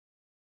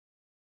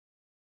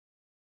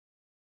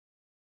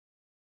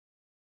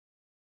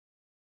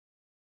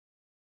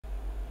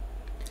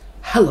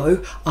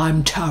Hello,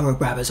 I'm Tara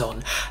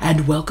Brabazon,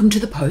 and welcome to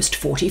the Post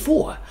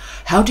 44.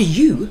 How do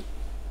you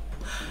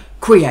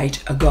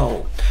create a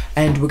goal?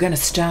 And we're going to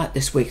start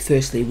this week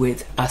firstly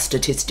with a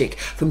statistic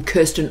from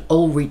Kirsten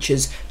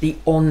Ulrich's The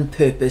On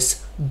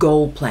Purpose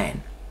Goal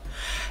Plan.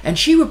 And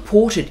she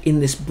reported in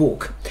this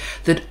book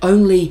that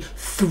only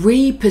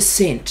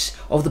 3%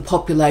 of the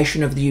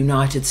population of the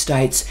United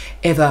States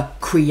ever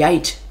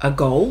create a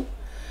goal,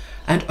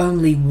 and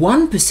only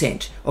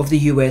 1% of the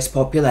US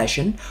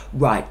population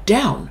write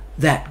down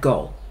that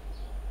goal.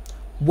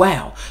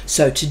 Wow.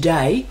 So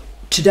today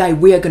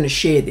we are going to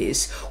share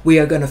this. We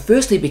are going to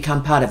firstly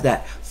become part of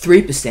that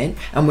 3%,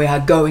 and we are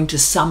going to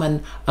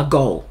summon a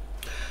goal.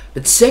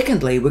 But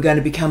secondly, we're going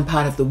to become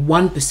part of the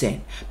 1%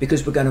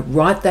 because we're going to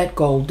write that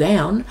goal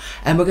down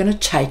and we're going to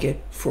take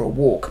it for a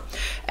walk.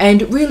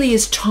 And it really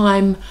is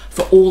time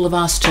for all of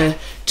us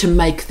to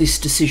make this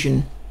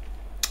decision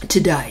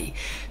today,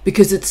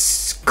 because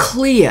it's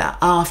clear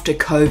after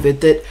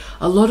COVID that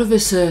a lot of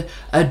us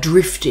are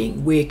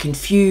drifting. We're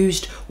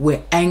confused,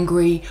 we're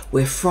angry,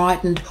 we're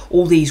frightened.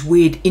 All these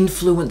weird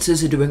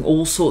influences are doing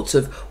all sorts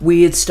of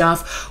weird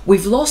stuff.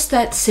 We've lost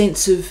that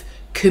sense of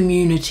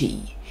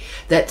community,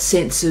 that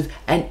sense of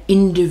an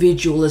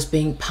individual as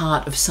being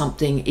part of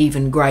something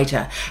even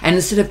greater. And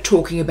instead of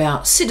talking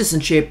about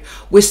citizenship,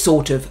 we're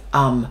sort of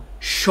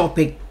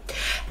shopping.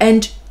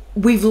 And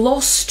we've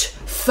lost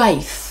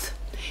faith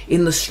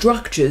in the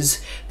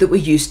structures that we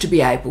used to be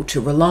able to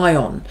rely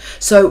on.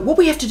 So what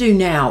we have to do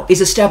now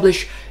is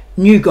establish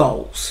new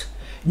goals,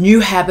 new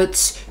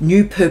habits,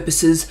 new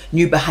purposes,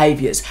 new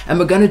behaviours. And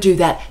we're going to do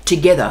that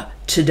together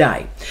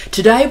today.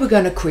 Today we're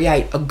going to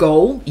create a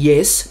goal,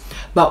 yes,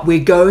 but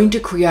we're going to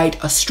create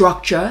a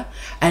structure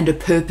and a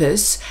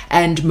purpose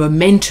and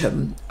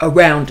momentum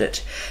around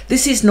it.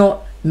 This is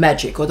not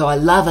magic, although I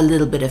love a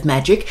little bit of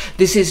magic.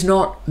 This is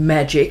not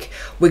magic.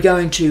 We're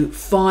going to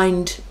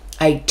find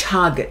a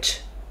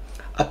target,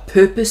 a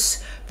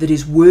purpose that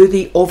is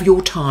worthy of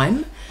your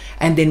time,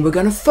 and then we're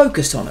going to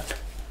focus on it.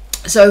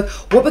 So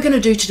what we're going to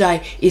do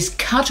today is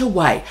cut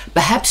away,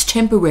 perhaps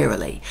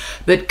temporarily,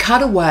 but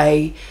cut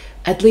away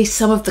at least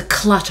some of the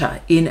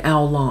clutter in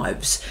our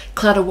lives,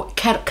 cut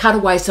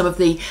away some of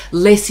the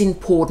less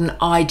important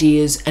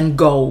ideas and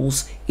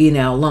goals in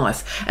our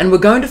life. And we're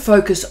going to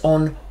focus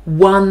on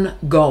one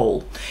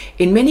goal.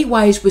 In many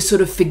ways, we're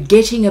sort of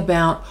forgetting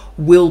about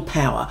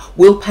willpower.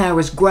 Willpower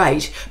is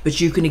great,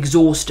 but you can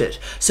exhaust it.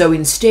 So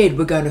instead,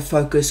 we're going to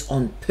focus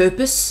on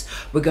purpose,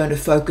 we're going to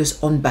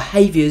focus on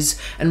behaviors,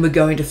 and we're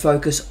going to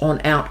focus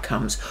on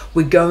outcomes.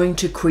 We're going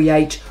to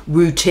create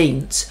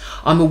routines.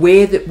 I'm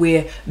aware that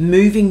we're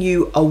moving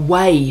you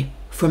away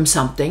from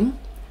something,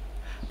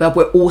 but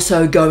we're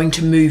also going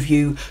to move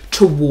you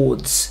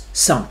towards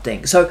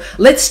something. So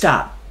let's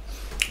start.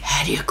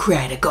 How do you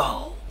create a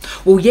goal?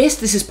 Well, yes,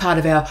 this is part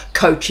of our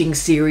coaching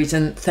series,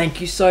 and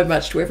thank you so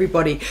much to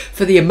everybody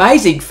for the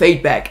amazing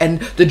feedback and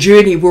the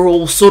journey we're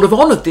all sort of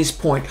on at this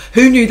point.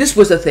 Who knew this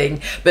was a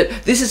thing? But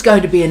this is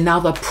going to be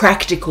another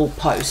practical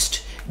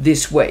post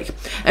this week.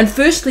 And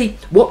firstly,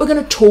 what we're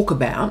going to talk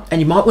about, and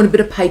you might want a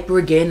bit of paper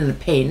again and a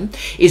pen,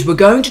 is we're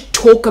going to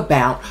talk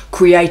about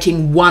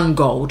creating one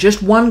goal,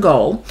 just one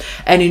goal,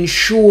 and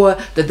ensure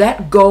that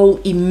that goal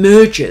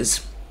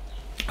emerges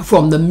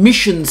from the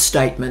mission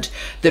statement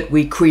that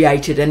we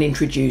created and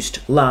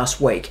introduced last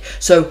week.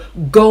 So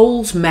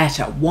goals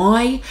matter.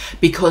 Why?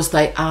 Because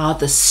they are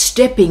the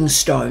stepping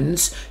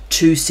stones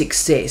to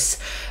success.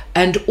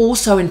 And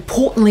also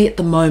importantly at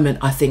the moment,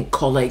 I think,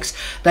 colleagues,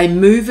 they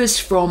move us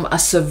from a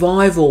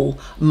survival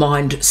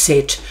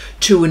mindset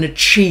to an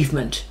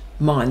achievement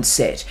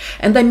mindset.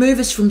 And they move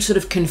us from sort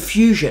of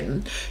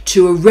confusion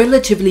to a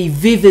relatively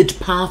vivid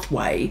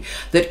pathway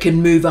that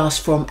can move us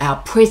from our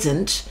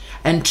present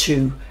and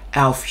to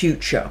our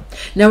future.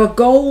 Now, a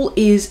goal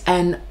is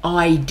an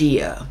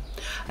idea,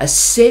 a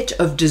set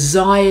of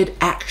desired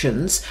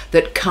actions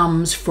that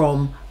comes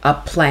from a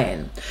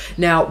plan.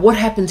 Now, what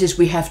happens is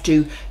we have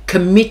to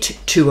commit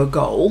to a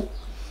goal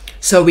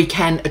so we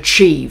can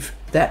achieve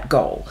that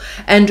goal.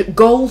 And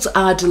goals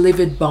are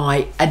delivered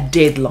by a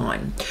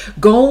deadline.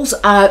 Goals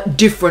are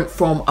different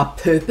from a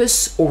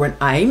purpose or an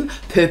aim.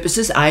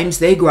 Purposes, aims,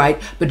 they're great,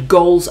 but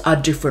goals are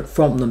different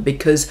from them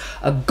because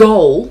a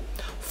goal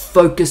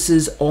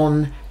focuses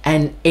on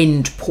an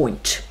end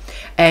point,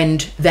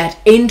 and that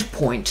end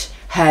point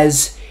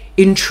has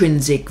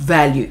intrinsic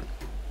value.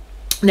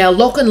 Now,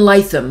 Locke and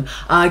Latham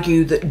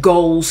argue that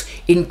goals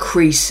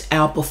increase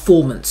our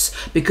performance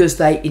because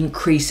they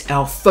increase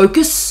our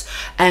focus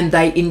and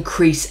they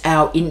increase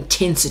our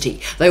intensity.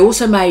 They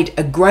also made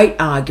a great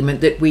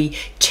argument that we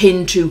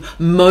tend to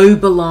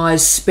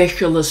mobilize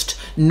specialist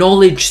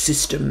knowledge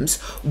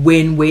systems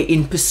when we're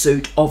in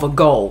pursuit of a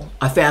goal.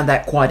 I found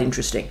that quite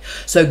interesting.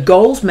 So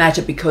goals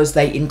matter because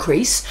they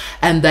increase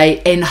and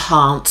they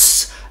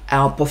enhance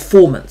our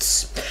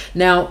performance.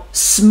 Now,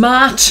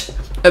 SMART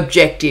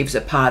objectives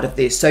are part of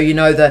this. So, you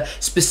know, the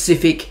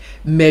specific,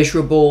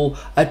 measurable,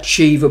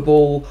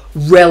 achievable,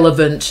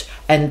 relevant,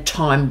 and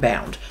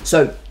time-bound.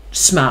 So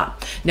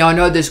SMART. Now, I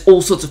know there's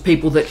all sorts of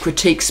people that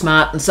critique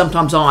SMART, and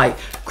sometimes I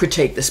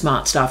critique the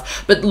SMART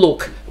stuff. But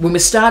look, when we're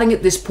starting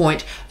at this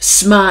point,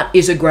 SMART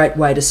is a great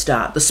way to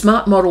start. The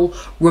SMART model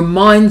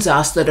reminds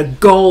us that a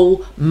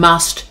goal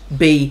must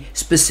be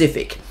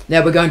specific.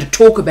 Now, we're going to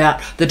talk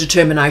about the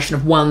determination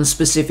of one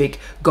specific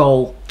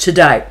goal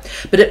today.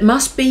 But it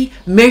must be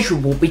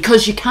measurable,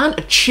 because you can't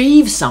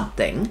achieve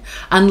something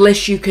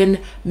unless you can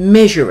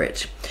measure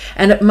it.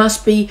 And it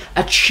must be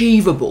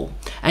achievable.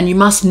 And you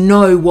must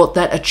know what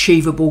that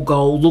achievable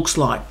goal looks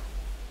like.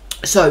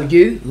 So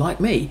you, like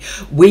me,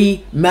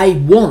 we may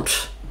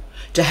want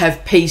to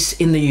have peace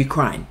in the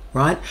Ukraine,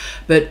 right?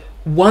 But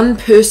one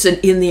person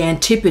in the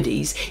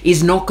Antipodes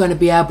is not going to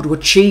be able to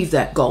achieve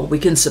that goal. We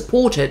can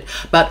support it,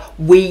 but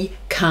we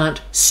can't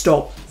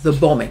stop the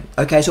bombing.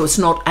 Okay, so it's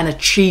not an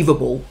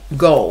achievable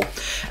goal.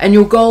 And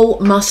your goal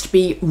must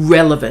be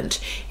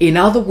relevant. In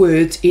other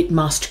words, it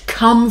must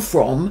come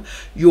from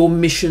your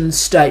mission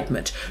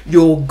statement.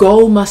 Your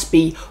goal must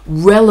be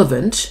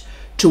relevant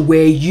to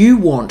where you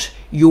want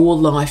your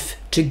life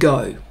to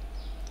go.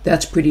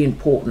 That's pretty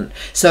important.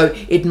 So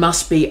it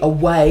must be a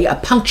way, a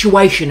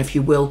punctuation, if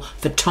you will,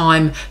 for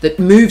time that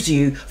moves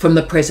you from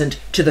the present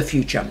to the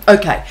future.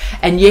 Okay,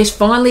 and yes,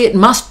 finally, it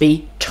must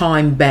be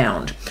time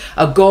bound.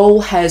 A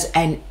goal has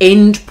an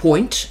end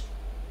point.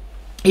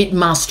 It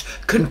must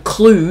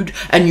conclude,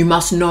 and you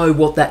must know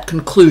what that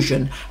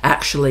conclusion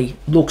actually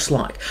looks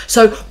like.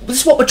 So this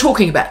is what we're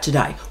talking about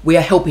today. We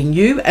are helping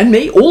you and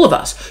me, all of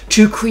us,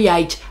 to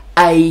create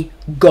a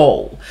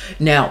goal.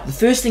 Now, the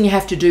first thing you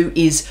have to do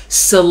is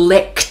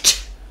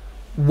select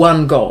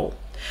one goal.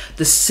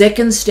 The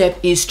second step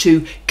is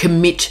to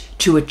commit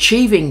to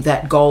achieving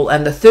that goal.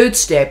 And the third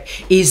step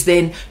is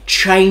then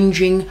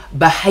changing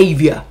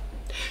behavior,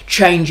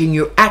 changing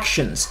your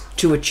actions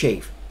to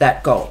achieve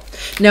that goal.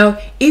 Now,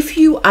 if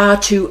you are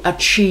to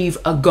achieve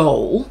a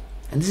goal,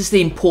 and this is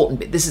the important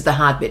bit, this is the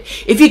hard bit.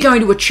 If you're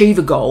going to achieve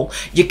a goal,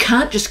 you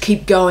can't just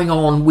keep going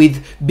on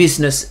with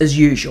business as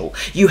usual.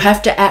 You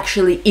have to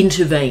actually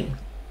intervene.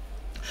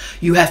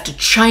 You have to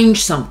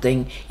change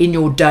something in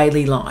your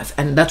daily life,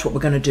 and that's what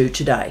we're going to do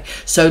today.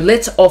 So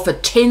let's offer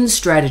 10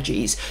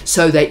 strategies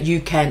so that you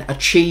can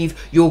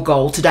achieve your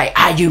goal today.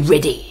 Are you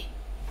ready?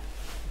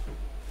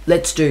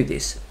 Let's do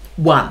this.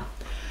 1,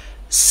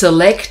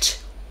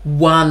 select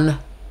one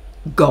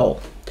goal.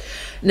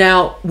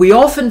 Now, we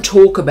often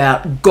talk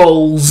about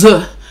goals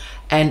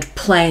and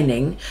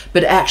planning,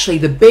 but actually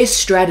the best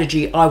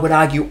strategy, I would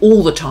argue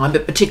all the time,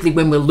 but particularly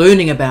when we're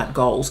learning about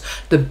goals,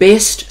 the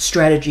best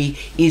strategy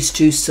is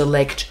to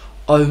select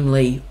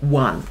only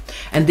one.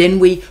 And then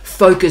we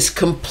focus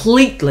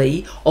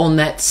completely on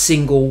that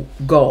single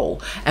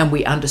goal, and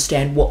we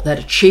understand what that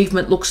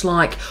achievement looks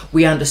like,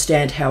 we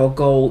understand how a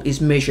goal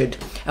is measured,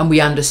 and we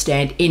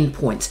understand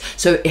endpoints.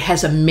 So it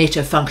has a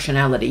meta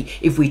functionality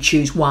if we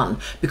choose one,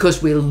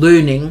 because we're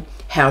learning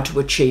how to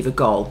achieve a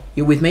goal.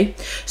 You with me?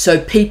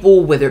 So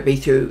people, whether it be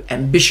through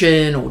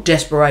ambition or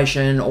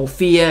desperation or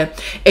fear,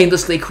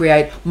 endlessly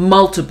create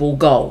multiple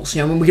goals.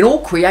 You know, we can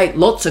all create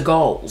lots of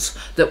goals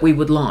that we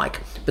would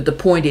like, but the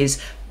point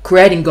is,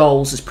 creating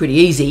goals is pretty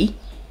easy.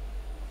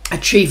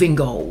 Achieving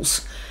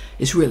goals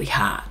is really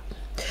hard.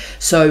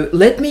 So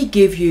let me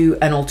give you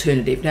an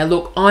alternative. Now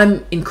look,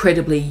 I'm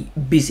incredibly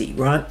busy,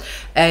 right?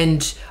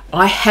 And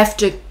I have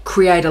to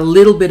create a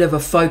little bit of a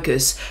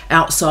focus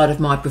outside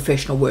of my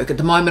professional work. At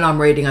the moment, I'm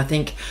reading, I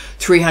think,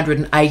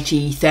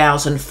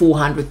 380,000,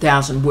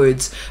 400,000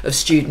 words of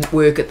student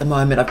work at the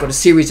moment. I've got a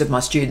series of my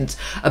students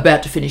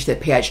about to finish their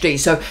PhD.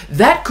 So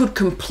that could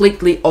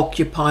completely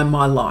occupy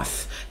my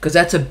life, because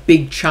that's a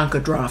big chunk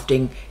of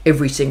drafting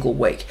every single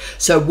week.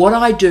 So what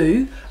I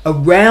do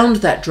around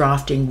that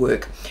drafting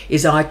work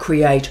is I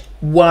create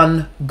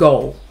one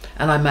goal,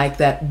 and I make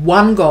that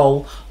one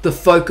goal the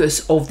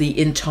focus of the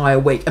entire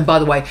week. And by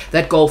the way,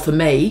 that goal for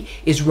me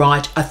is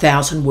write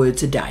 1,000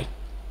 words a day.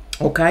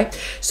 Okay,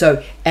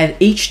 so, and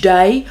each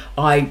day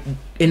I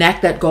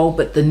enact that goal,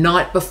 but the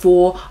night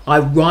before I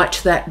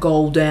write that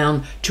goal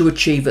down to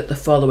achieve it the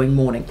following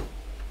morning.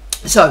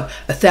 So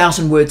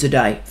 1,000 words a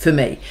day for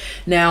me.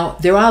 Now,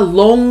 there are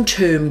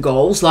long-term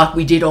goals like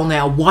we did on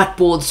our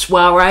whiteboard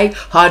soiree.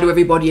 Hi to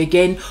everybody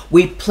again.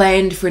 We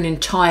planned for an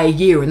entire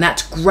year, and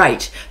that's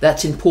great.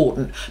 That's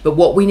important. But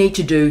what we need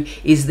to do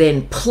is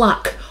then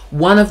pluck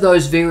one of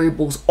those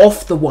variables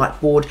off the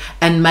whiteboard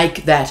and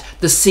make that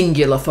the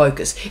singular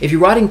focus. If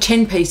you're writing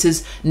 10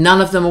 pieces,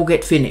 none of them will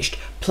get finished.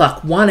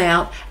 Pluck one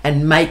out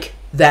and make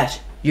that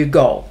your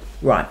goal.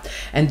 Right,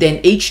 and then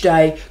each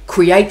day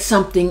create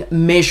something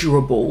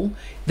measurable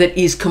that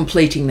is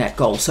completing that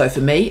goal. So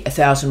for me,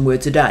 1,000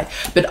 words a day.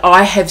 But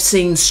I have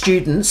seen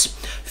students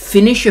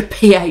finish a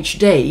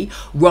PhD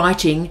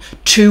writing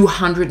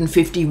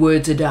 250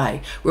 words a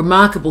day.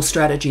 Remarkable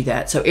strategy,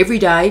 that. So every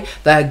day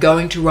they are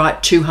going to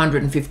write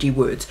 250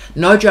 words.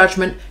 No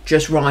judgment,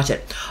 just write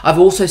it. I've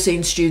also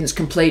seen students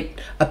complete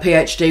a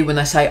PhD when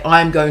they say,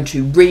 I'm going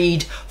to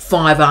read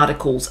 5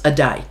 articles a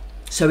day.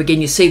 So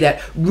again, you see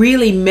that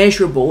really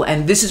measurable,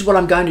 and this is what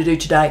I'm going to do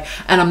today,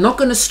 and I'm not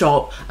going to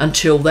stop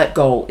until that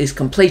goal is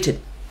completed.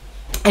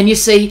 And you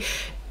see,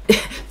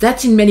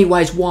 that's in many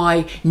ways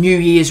why New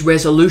Year's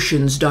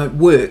resolutions don't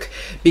work,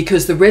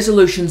 because the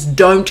resolutions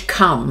don't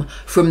come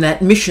from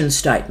that mission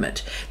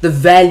statement, the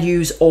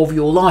values of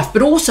your life.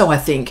 But also I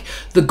think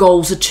the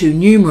goals are too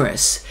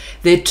numerous.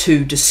 They're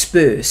too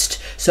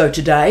dispersed. So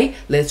today,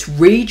 let's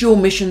read your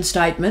mission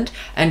statement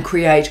and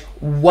create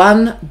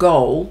one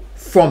goal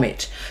from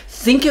it.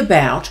 Think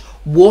about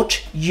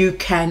what you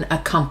can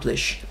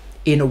accomplish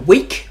in a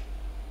week,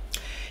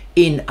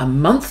 in a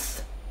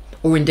month,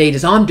 or indeed,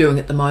 as I'm doing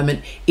at the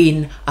moment,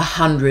 in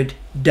 100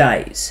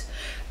 days.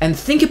 And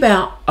think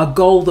about a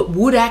goal that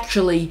would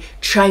actually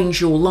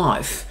change your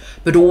life,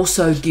 but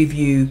also give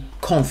you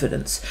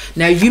confidence.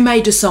 Now, you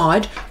may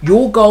decide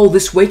your goal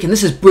this week, and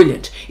this is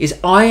brilliant, is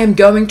I am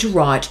going to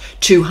write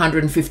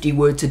 250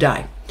 words a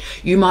day.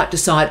 You might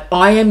decide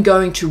I am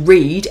going to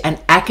read an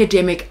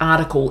academic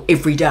article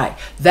every day.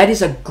 That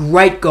is a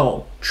great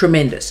goal.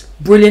 Tremendous.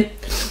 Brilliant.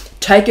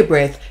 Take a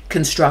breath,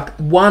 construct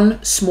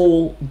one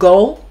small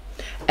goal,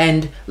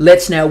 and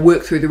let's now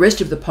work through the rest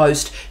of the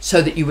post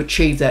so that you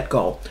achieve that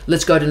goal.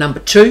 Let's go to number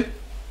 2.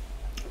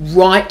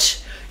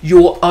 Write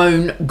your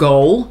own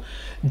goal.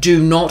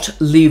 Do not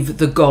live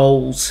the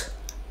goals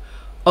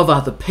of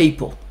other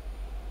people.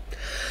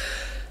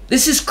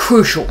 This is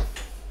crucial.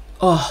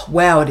 Oh,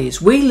 wow, it is.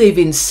 We live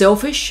in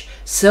selfish,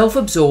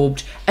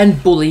 self-absorbed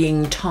and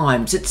bullying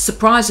times. It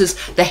surprises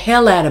the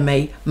hell out of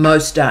me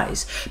most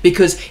days,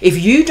 because if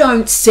you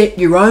don't set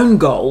your own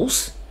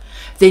goals,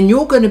 then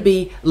you're going to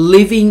be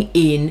living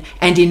in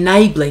and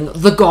enabling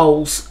the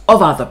goals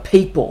of other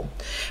people.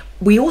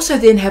 We also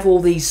then have all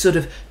these sort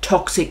of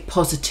toxic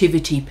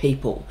positivity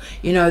people.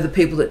 You know, the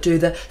people that do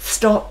the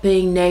stop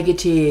being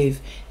negative,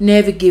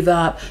 never give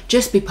up,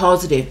 just be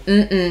positive.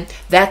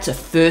 That's a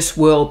first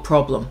world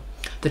problem.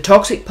 The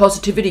toxic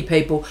positivity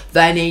people,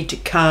 they need to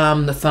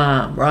calm the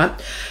farm, right?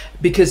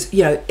 Because,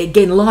 you know,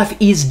 again, life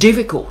is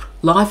difficult.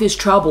 Life is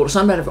troubled. It's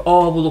not a matter of,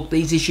 oh, well, look,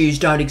 these issues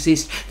don't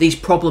exist. These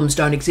problems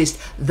don't exist.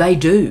 They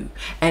do.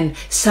 And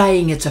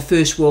saying it's a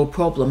first world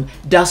problem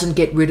doesn't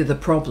get rid of the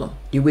problem.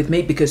 You with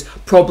me? Because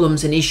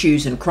problems and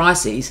issues and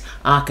crises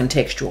are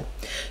contextual.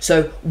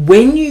 So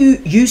when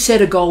you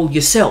set a goal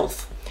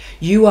yourself,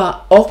 you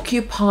are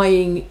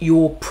occupying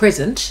your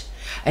present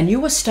and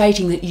you are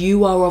stating that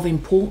you are of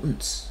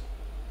importance.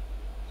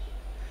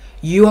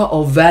 You are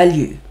of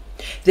value.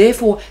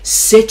 Therefore,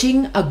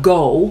 setting a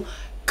goal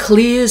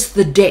clears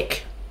the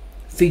deck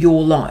for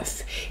your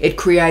life. It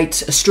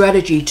creates a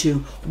strategy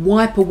to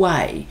wipe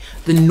away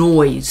the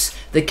noise,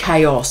 the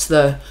chaos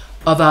of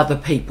other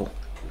people.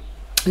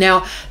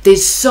 Now,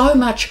 there's so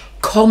much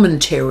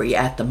commentary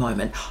at the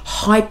moment,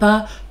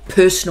 hyper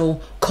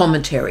personal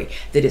commentary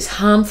that is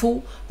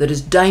harmful, that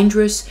is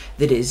dangerous,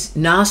 that is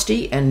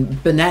nasty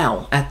and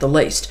banal at the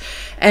least.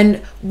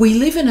 And we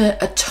live in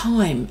a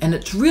time, and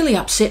it's really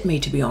upset me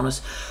to be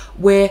honest,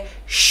 where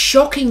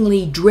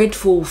shockingly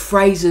dreadful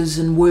phrases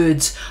and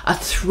words are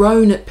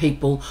thrown at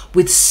people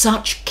with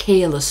such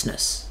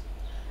carelessness.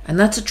 And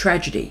that's a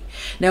tragedy.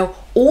 Now,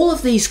 all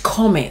of these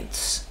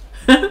comments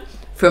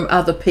from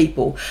other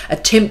people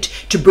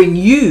attempt to bring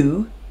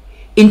you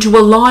into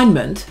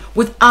alignment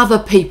with other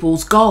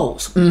people's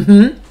goals.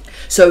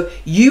 So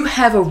you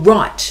have a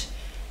right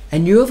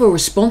and you have a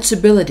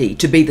responsibility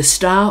to be the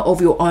star of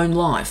your own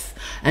life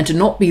and to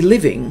not be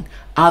living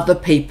other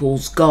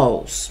people's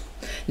goals.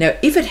 Now,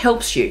 if it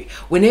helps you,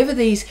 whenever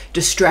these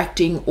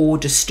distracting or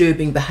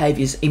disturbing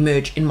behaviours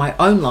emerge in my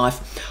own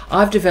life,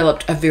 I've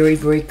developed a very,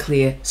 very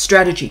clear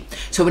strategy.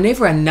 So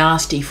whenever a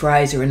nasty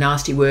phrase or a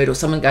nasty word or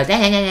someone goes,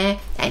 I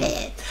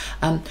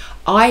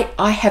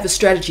have a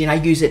strategy and I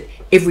use it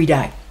every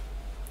day.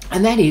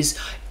 And that is,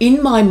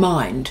 in my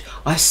mind,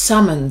 I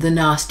summon the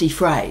nasty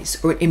phrase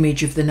or an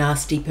image of the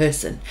nasty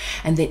person.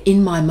 And then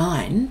in my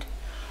mind,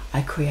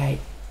 I create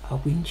a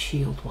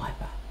windshield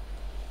wiper.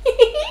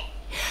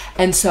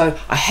 And so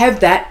I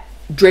have that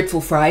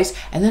dreadful phrase,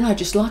 and then I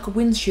just, like a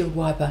windshield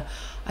wiper,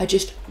 I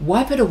just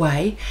wipe it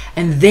away,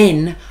 and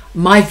then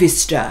my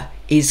vista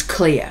is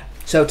clear.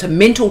 So it's a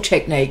mental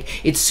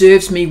technique. It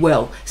serves me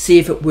well. See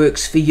if it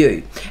works for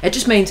you. It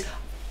just means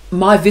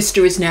my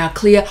vista is now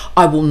clear.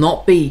 I will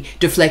not be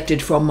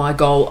deflected from my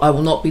goal. I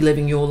will not be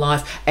living your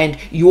life, and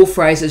your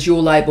phrases,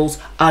 your labels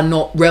are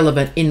not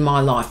relevant in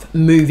my life.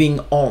 Moving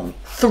on.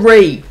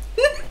 3,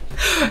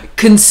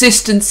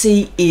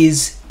 consistency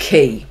is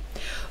key.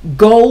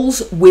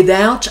 Goals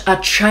without a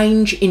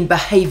change in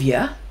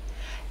behavior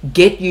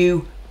get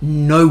you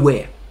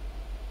nowhere.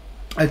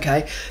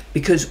 Okay,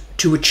 because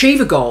to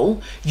achieve a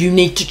goal, you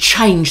need to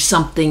change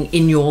something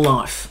in your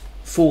life.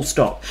 Full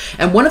stop.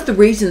 And one of the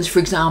reasons, for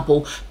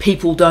example,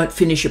 people don't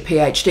finish a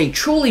PhD,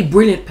 truly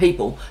brilliant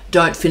people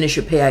don't finish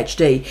a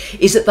PhD,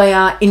 is that they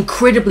are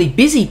incredibly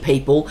busy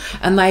people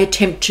and they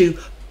attempt to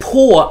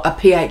pour a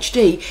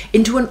PhD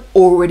into an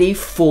already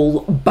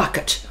full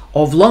bucket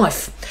of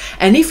life.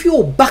 And if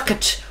your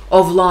bucket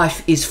of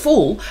life is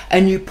full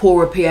and you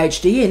pour a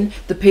PhD in,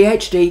 the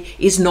PhD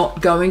is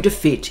not going to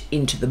fit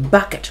into the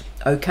bucket.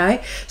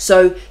 Okay,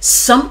 so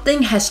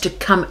something has to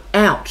come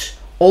out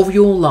of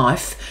your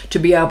life to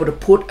be able to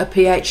put a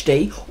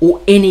PhD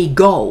or any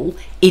goal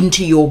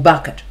into your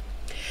bucket.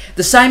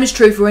 The same is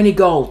true for any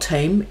goal,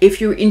 team. If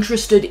you're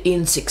interested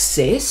in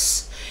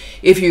success,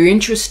 if you're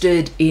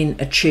interested in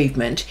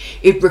achievement,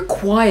 it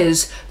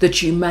requires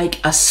that you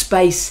make a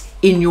space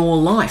in your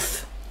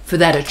life for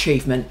that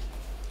achievement,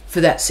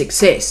 for that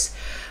success.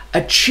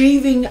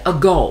 Achieving a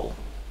goal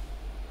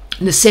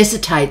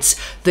necessitates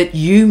that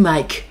you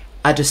make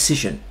a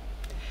decision.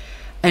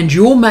 And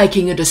you're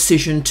making a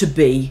decision to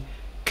be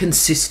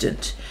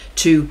consistent,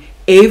 to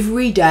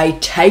every day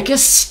take a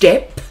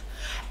step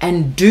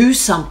and do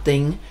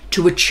something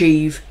to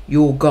achieve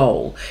your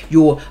goal.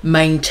 You're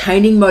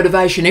maintaining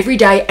motivation every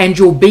day and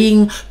you're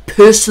being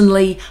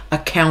personally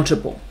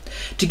accountable.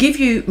 To give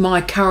you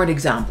my current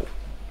example,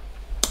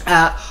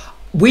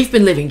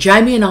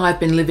 Jamie and I have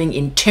been living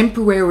in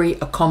temporary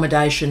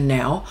accommodation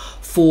now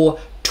for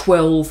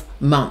 12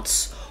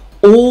 months.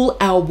 All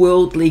our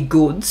worldly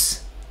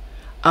goods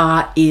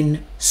are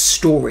in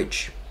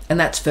storage, and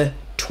that's for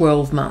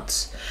 12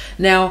 months.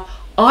 Now,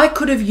 I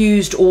could have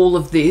used all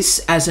of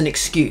this as an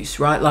excuse,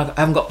 right? Like,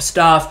 I haven't got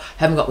stuff,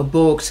 haven't got the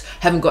books,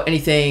 haven't got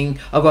anything,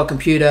 I've got a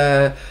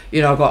computer,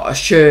 I've got a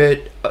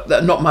shirt,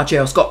 not much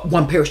else, got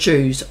one pair of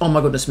shoes, oh my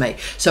goodness me.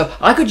 So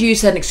I could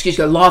use that as an excuse,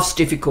 go, life's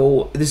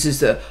difficult,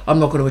 I'm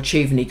not going to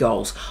achieve any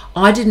goals.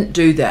 I didn't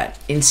do that.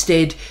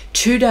 Instead,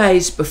 2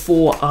 days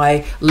before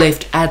I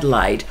left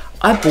Adelaide,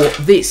 I bought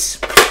this,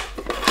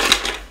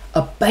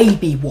 a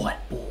baby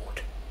whiteboard.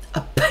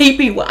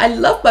 I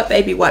love my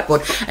baby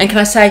whiteboard. And can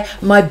I say,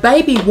 my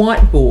baby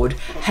whiteboard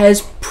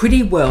has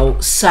pretty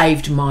well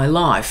saved my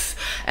life.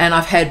 And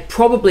I've had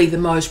probably the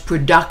most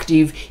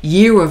productive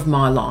year of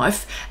my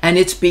life. And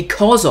it's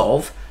because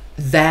of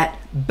that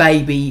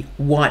baby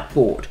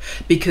whiteboard.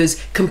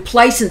 Because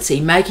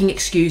complacency, making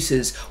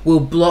excuses,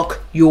 will block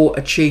your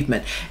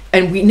achievement.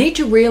 And we need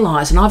to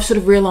realize, and I've sort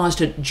of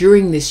realized it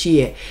during this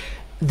year,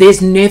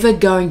 there's never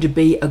going to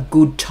be a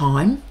good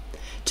time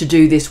to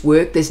do this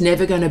work. There's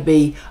never going to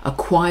be a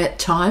quiet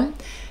time,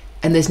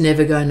 and there's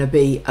never going to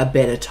be a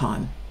better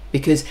time,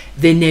 because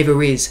there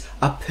never is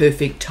a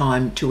perfect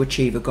time to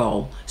achieve a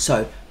goal.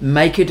 So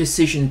make a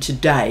decision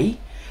today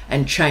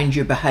and change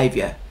your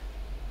behavior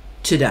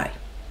today.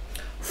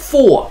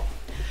 4,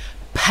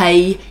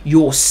 pay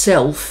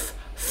yourself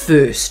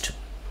first.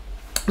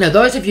 Now,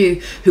 those of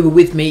you who were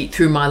with me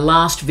through my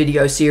last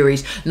video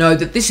series know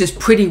that this is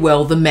pretty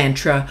well the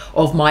mantra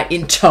of my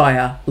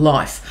entire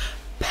life.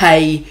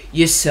 Pay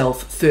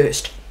yourself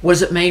first. What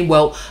does it mean?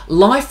 Well,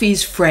 life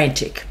is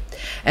frantic,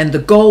 and the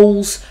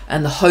goals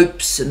and the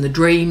hopes and the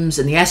dreams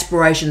and the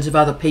aspirations of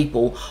other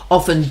people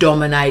often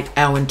dominate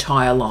our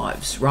entire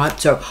lives, right?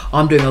 So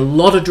I'm doing a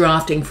lot of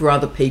drafting for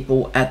other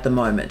people at the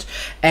moment,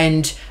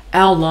 and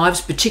our lives,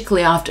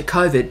 particularly after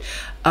COVID,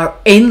 are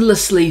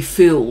endlessly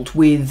filled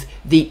with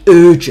the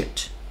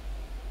urgent,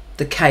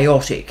 the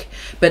chaotic.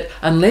 But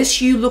unless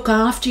you look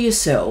after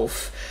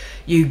yourself,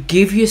 you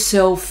give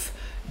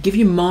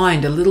your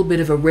mind a little bit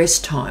of a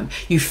rest time,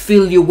 you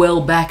fill your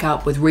well back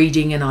up with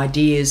reading and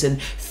ideas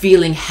and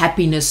feeling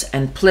happiness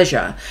and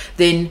pleasure,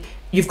 then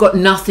you've got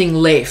nothing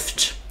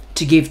left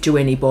to give to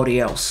anybody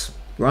else,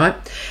 right?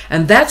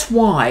 And that's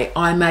why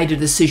I made a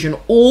decision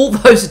all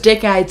those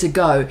decades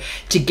ago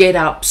to get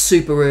up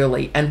super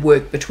early and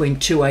work between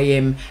 2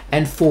 a.m.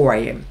 and 4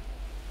 a.m.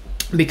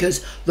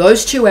 Because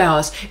those 2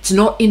 hours, it's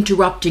not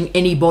interrupting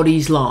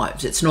anybody's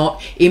lives. It's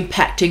not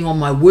impacting on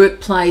my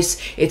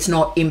workplace. It's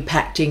not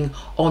impacting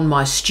on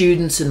my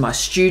students and my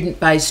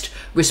student-based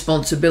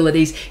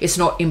responsibilities. It's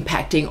not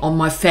impacting on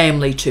my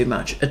family too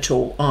much at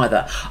all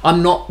either.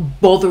 I'm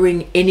not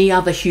bothering any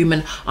other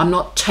human. I'm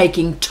not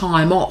taking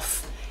time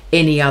off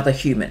any other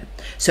human.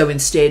 So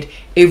instead,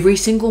 every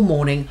single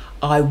morning,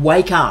 I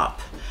wake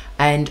up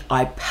and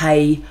I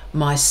pay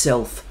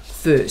myself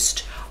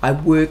first. I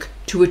work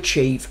to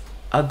achieve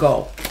a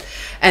goal.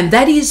 And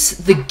that is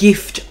the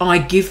gift I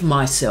give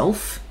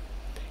myself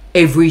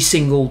every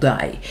single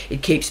day.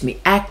 It keeps me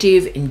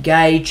active,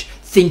 engaged,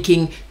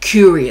 thinking,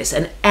 curious,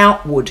 and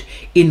outward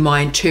in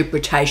my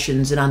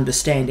interpretations and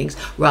understandings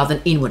rather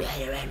than inward.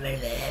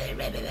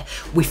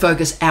 We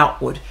focus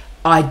outward,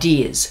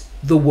 ideas,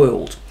 the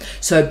world.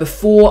 So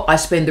before I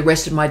spend the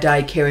rest of my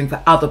day caring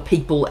for other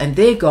people and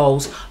their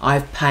goals,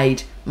 I've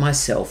paid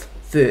myself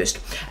first.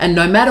 And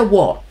no matter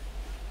what,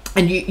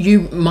 and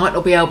you might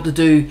not be able to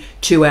do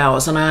 2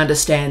 hours, and I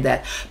understand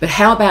that, but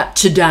how about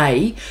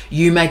today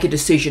you make a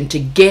decision to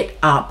get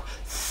up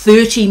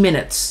 30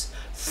 minutes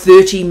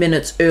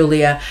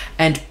earlier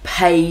and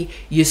pay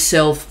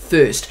yourself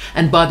first.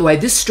 And by the way,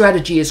 this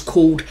strategy is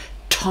called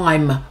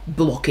time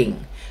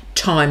blocking.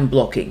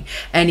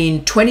 And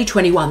in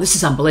 2021, this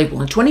is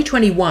unbelievable, in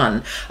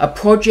 2021 a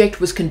project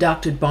was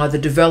conducted by the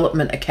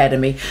Development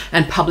Academy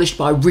and published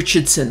by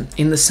Richardson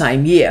in the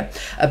same year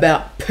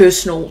about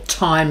personal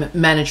time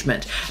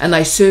management, and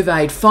they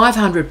surveyed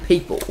 500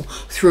 people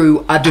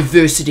through a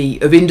diversity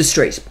of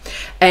industries,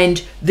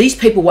 and these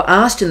people were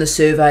asked in the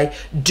survey,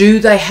 do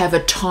they have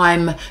a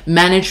time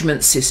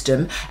management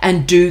system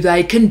and do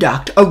they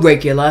conduct a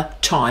regular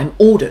time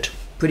audit?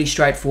 Pretty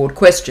straightforward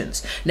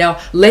questions. Now,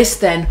 less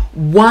than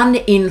 1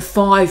 in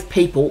 5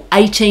 people,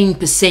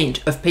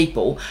 18% of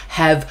people,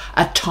 have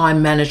a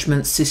time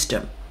management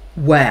system.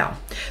 Wow.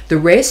 The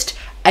rest,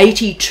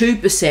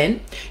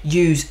 82%,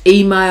 use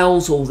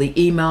emails or the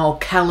email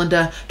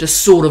calendar to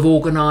sort of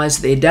organise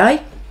their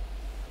day.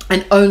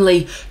 And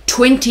only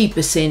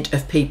 20%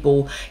 of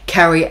people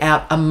carry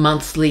out a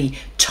monthly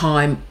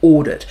time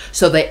audit,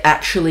 so they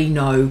actually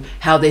know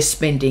how they're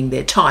spending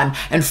their time.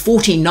 And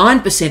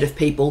 49% of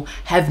people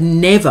have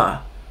never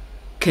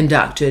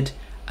conducted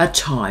a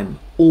time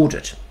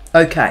audit.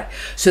 Okay,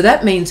 so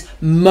that means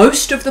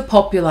most of the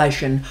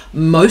population,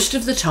 most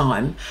of the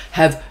time,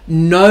 have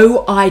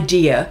no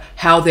idea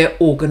how they're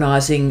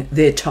organising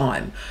their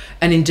time.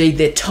 And indeed,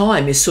 their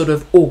time is sort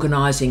of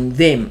organising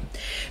them.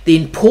 The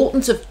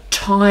importance of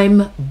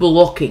time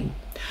blocking,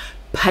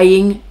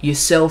 paying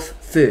yourself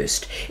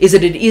first, is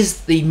that it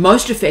is the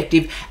most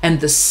effective and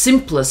the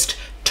simplest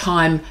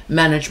time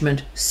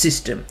management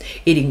system.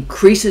 It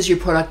increases your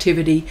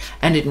productivity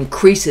and it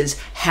increases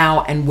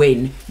how and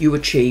when you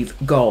achieve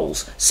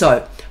goals.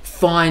 So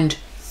find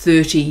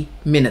 30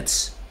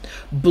 minutes,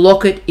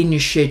 block it in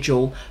your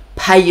schedule,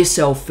 pay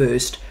yourself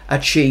first,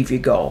 achieve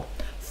your goal.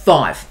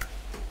 5,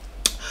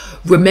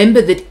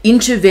 remember that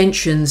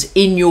interventions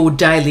in your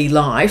daily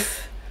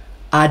life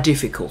are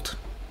difficult.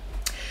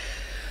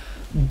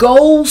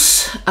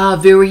 Goals are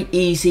very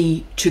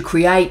easy to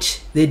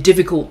create, they're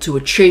difficult to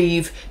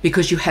achieve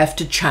because you have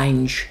to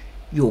change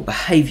your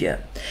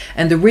behaviour.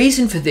 And the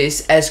reason for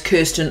this, as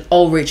Kirsten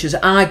Ulrich has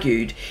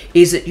argued,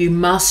 is that you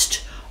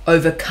must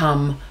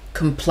overcome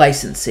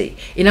complacency.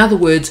 In other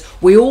words,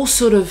 we all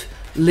sort of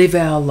live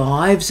our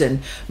lives and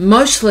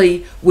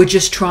mostly we're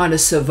just trying to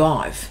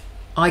survive.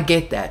 I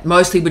get that.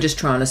 Mostly we're just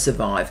trying to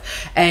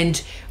survive.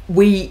 And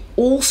we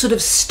all sort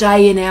of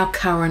stay in our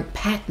current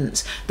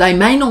patterns. They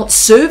may not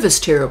serve us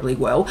terribly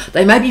well,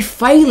 they may be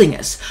failing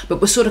us,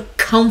 but we're sort of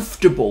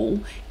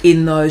comfortable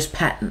in those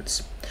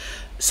patterns.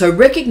 So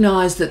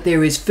recognize that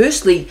there is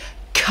firstly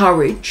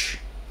courage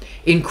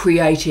in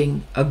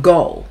creating a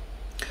goal,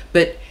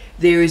 but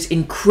there is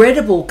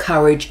incredible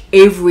courage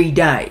every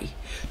day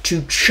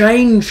to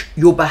change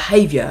your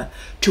behavior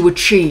to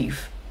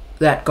achieve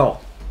that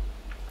goal.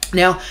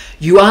 Now,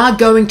 you are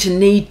going to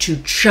need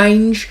to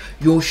change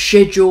your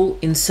schedule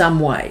in some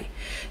way.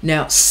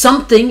 Now,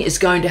 something is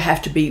going to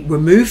have to be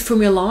removed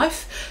from your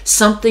life.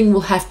 Something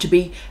will have to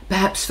be,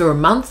 perhaps for a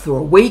month or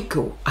a week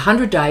or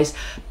 100 days,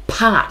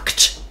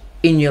 parked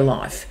in your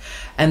life.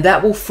 And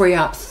that will free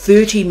up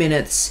 30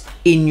 minutes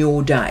in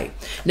your day.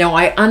 Now,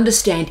 I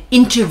understand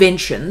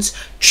interventions,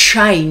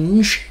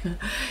 change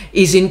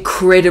is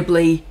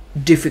incredibly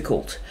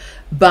difficult.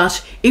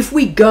 But if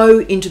we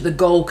go into the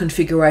goal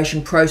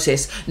configuration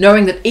process,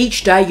 knowing that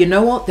each day, you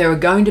know what, there are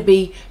going to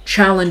be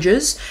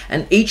challenges,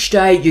 and each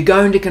day you're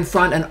going to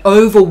confront an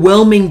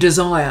overwhelming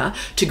desire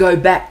to go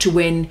back to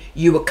when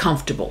you were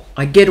comfortable.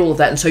 I get all of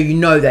that, and so you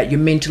know that, you're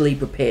mentally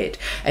prepared.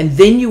 And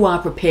then you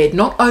are prepared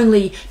not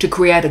only to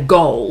create a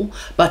goal,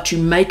 but to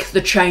make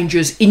the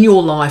changes in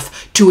your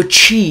life to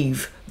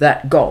achieve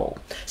that goal.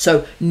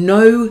 So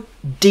know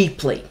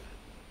deeply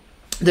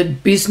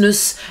that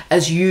business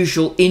as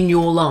usual in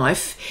your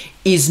life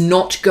is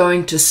not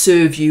going to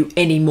serve you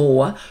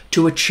anymore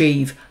to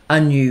achieve a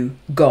new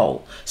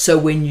goal. So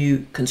when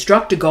you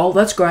construct a goal,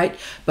 that's great,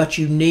 but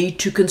you need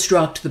to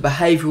construct the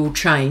behavioural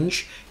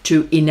change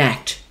to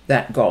enact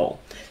that goal.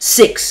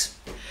 6,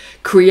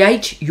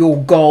 create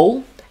your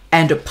goal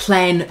and a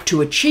plan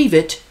to achieve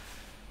it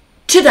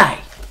today.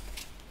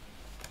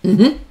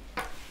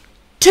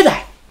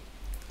 Today.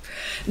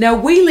 Now,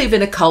 we live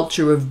in a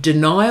culture of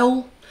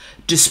denial,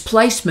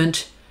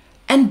 displacement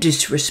and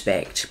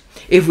disrespect.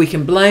 If we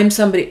can blame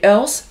somebody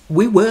else,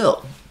 we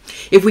will.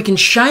 If we can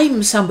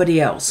shame somebody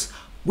else,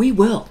 we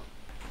will.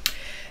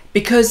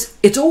 Because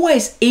it's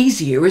always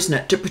easier, isn't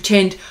it, to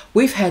pretend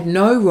we've had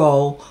no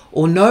role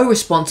or no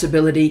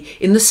responsibility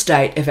in the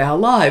state of our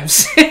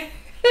lives.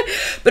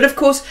 But of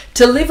course,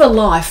 to live a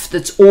life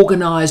that's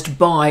organised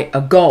by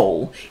a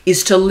goal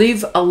is to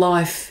live a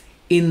life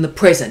in the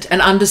present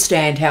and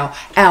understand how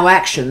our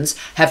actions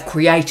have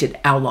created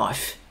our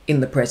life in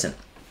the present.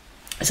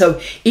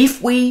 So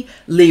if we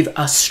live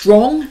a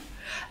strong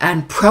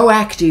and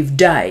proactive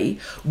day,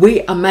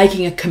 we are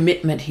making a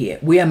commitment here.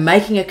 We are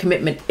making a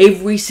commitment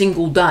every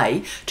single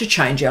day to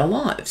change our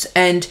lives.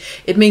 And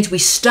it means we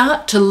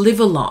start to live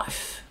a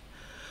life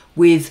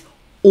with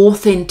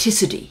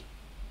authenticity,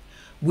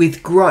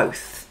 with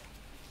growth,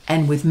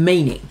 and with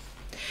meaning.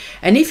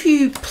 And if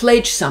you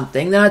pledge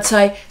something, then I'd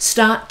say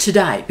start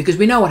today, because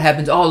we know what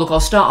happens. Oh, look, I'll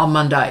start on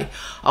Monday.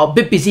 I'll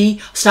be busy,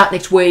 start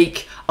next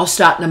week, I'll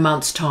start in a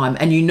month's time.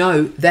 And you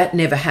know that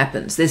never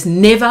happens. There's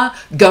never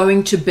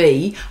going to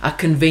be a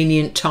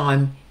convenient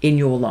time in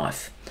your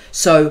life.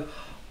 So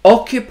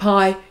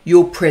occupy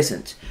your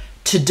present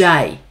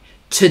today,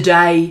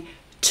 today,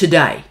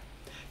 today.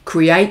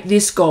 Create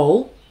this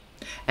goal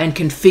and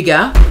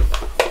configure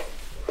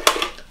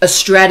a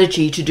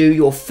strategy to do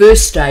your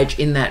first stage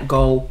in that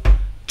goal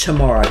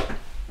tomorrow.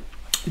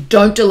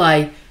 Don't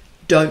delay,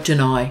 don't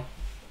deny,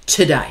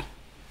 today.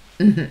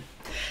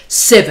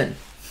 7,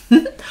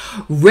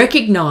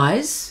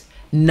 recognize,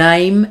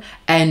 name,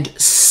 and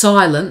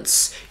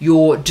silence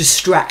your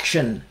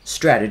distraction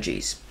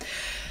strategies.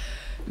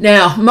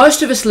 Now,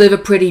 most of us live a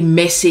pretty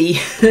messy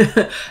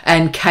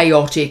and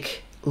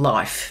chaotic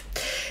life.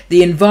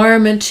 The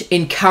environment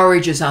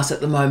encourages us at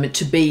the moment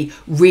to be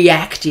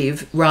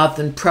reactive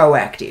rather than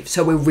proactive.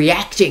 So we're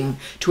reacting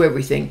to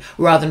everything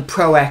rather than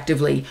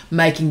proactively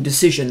making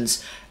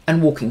decisions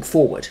and walking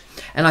forward.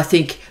 And I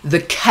think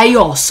the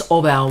chaos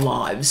of our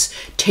lives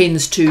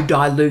tends to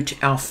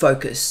dilute our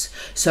focus.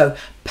 So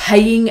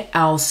paying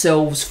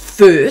ourselves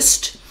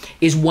first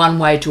is one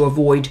way to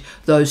avoid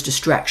those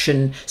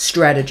distraction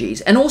strategies.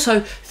 And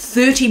also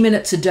 30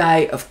 minutes a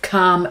day of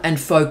calm and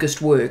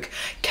focused work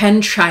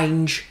can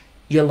change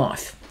your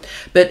life.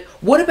 But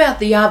what about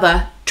the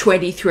other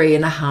 23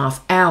 and a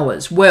half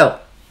hours? Well,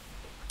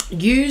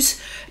 you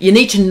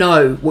need to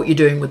know what you're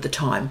doing with the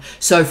time.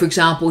 So for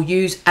example,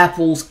 use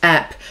Apple's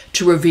app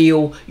to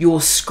reveal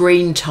your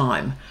screen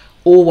time.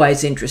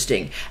 Always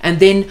interesting. And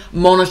then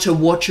monitor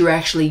what you're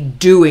actually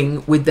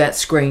doing with that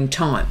screen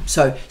time.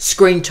 So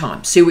screen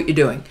time, see what you're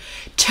doing.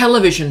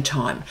 Television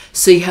time,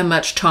 see how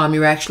much time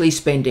you're actually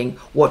spending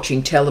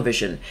watching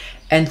television.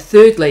 And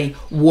thirdly,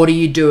 what are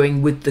you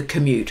doing with the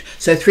commute?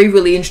 So 3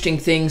 really interesting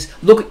things.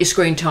 Look at your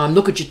screen time,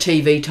 look at your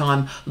TV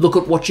time, look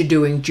at what you're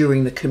doing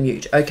during the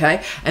commute,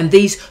 okay? And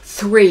these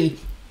 3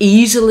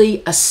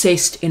 easily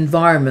assessed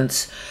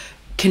environments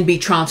can be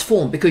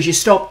transformed because you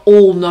stop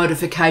all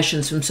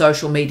notifications from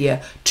social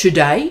media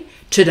today.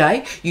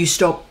 You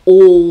stop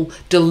all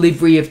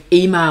delivery of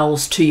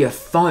emails to your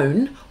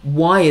phone.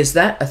 Why is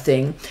that a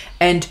thing?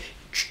 And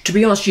to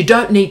be honest, you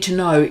don't need to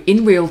know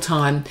in real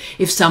time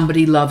if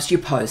somebody loves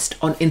your post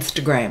on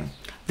Instagram.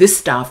 This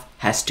stuff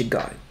has to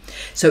go.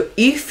 So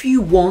if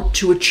you want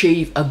to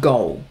achieve a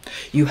goal,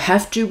 you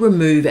have to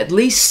remove at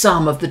least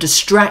some of the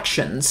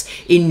distractions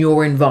in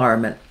your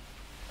environment.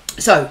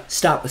 So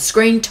start with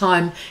screen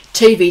time,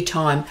 TV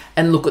time,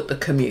 and look at the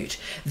commute.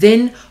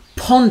 Then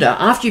ponder,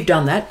 after you've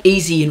done that,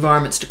 easy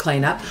environments to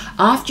clean up.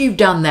 After you've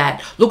done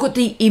that, look at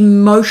the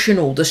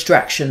emotional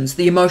distractions,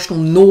 the emotional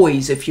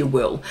noise, if you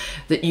will,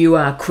 that you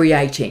are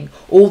creating.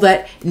 All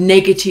that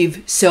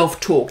negative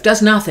self-talk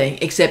does nothing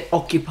except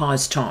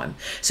occupies time.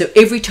 So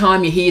every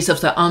time you hear yourself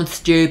say, I'm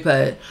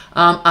stupid,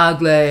 I'm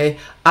ugly,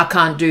 I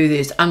can't do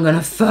this, I'm going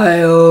to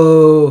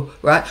fail,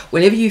 right?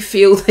 Whenever you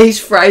feel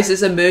these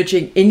phrases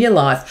emerging in your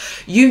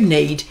life, you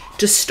need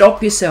to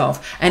stop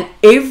yourself. And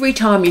every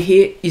time you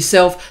hear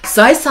yourself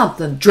say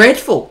something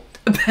dreadful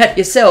about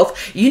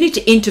yourself, you need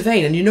to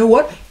intervene. And you know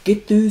what?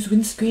 Get those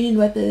windscreen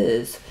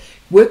wipers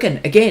working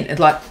again. It's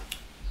like,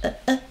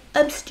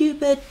 I'm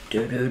stupid.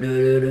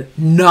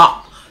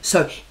 No.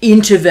 So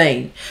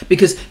intervene,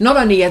 because not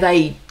only are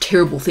they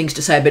terrible things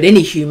to say about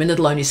any human, let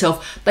alone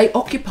yourself, they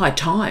occupy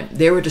time.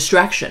 They're a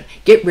distraction.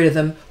 Get rid of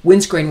them.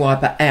 Windscreen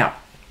wiper out.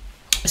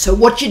 So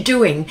what you're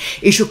doing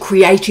is you're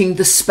creating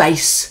the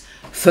space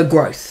for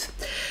growth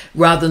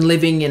rather than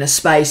living in a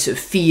space of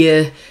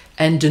fear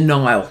and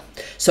denial.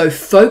 So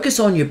focus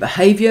on your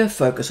behavior,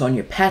 focus on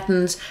your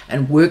patterns,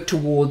 and work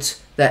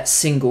towards that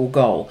single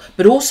goal.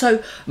 But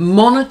also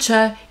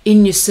monitor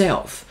in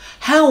yourself.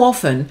 How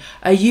often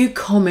are you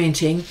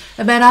commenting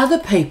about other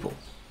people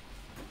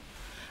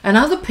and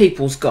other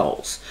people's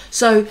goals?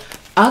 So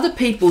other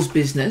people's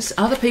business,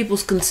 other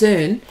people's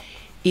concern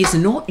is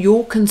not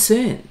your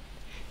concern.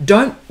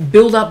 Don't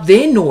build up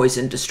their noise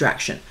and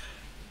distraction.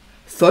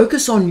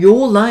 Focus on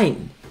your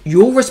lane.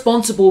 You're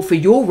responsible for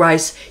your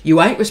race.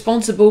 You ain't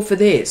responsible for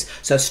theirs.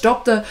 So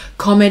stop the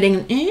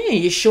commenting,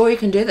 you sure you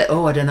can do that?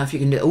 Oh, I don't know if you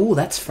can do that. Oh,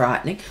 that's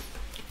frightening.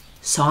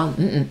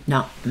 Silent.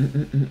 No.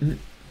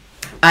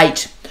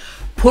 8.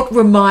 Put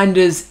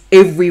reminders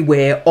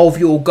everywhere of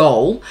your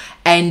goal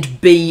and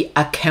be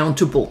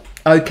accountable.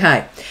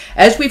 Okay,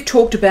 as we've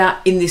talked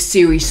about in this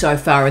series so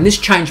far, and this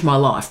changed my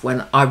life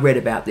when I read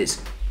about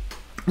this,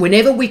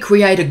 whenever we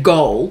create a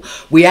goal,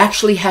 we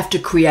actually have to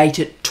create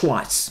it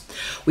twice.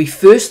 We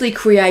firstly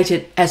create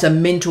it as a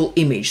mental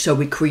image, so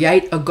we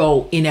create a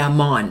goal in our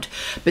mind,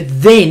 but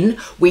then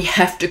we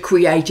have to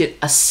create it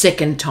a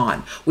second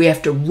time. We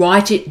have to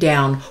write it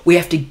down. We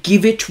have to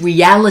give it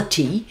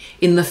reality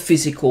in the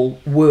physical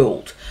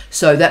world.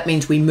 So that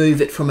means we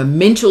move it from a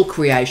mental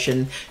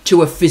creation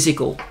to a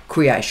physical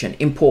creation.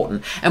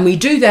 Important. And we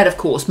do that, of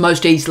course,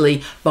 most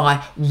easily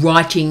by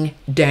writing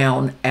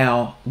down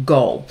our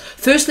goal.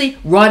 Firstly,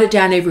 write it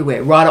down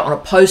everywhere. Write it on a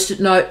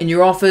post-it note in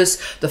your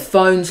office, the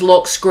phone's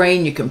lock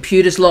screen, your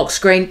computer's lock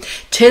screen.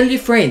 Tell your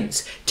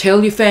friends,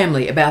 tell your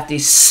family about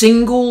this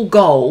single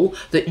goal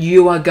that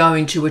you are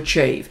going to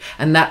achieve.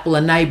 And that will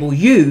enable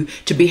you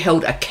to be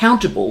held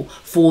accountable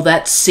for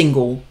that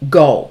single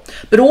goal.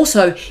 But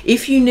also,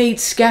 if you need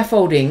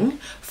scaffolding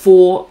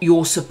for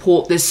your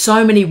support, there's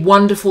so many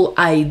wonderful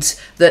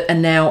aids that are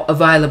now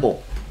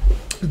available,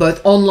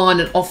 both online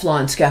and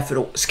offline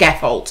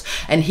scaffolds.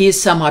 And here's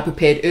some I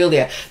prepared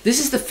earlier. This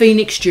is the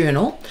Phoenix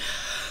Journal.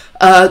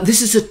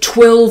 This is a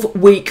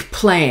 12-week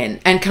plan.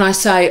 And can I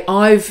say,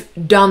 I've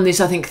done this,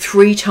 I think,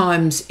 3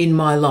 times in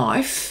my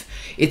life.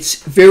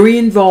 It's very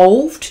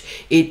involved.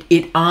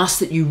 It asks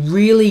that you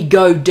really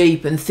go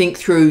deep and think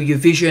through your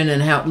vision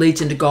and how it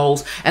leads into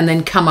goals, and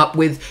then come up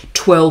with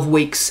 12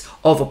 weeks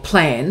of a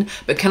plan.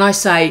 But can I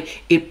say,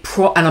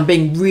 and I'm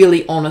being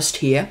really honest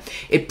here,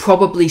 it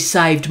probably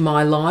saved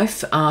my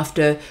life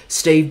after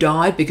Steve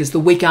died, because the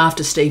week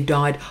after Steve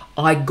died,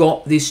 I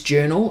got this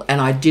journal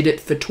and I did it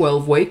for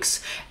 12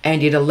 weeks,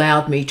 and it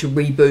allowed me to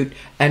reboot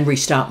and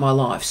restart my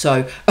life.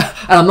 So, and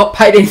I'm not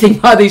paid anything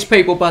by these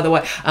people, by the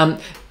way.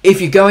 If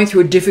you're going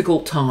through a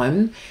difficult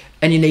time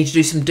and you need to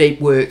do some deep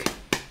work,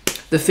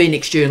 the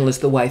Phoenix Journal is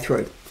the way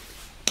through.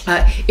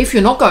 If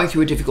you're not going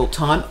through a difficult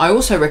time, I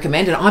also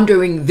recommend, and I'm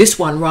doing this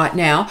one right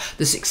now,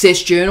 the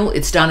Success Journal.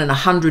 It's done in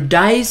 100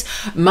 days,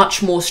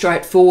 much more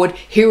straightforward.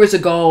 Here is a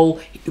goal.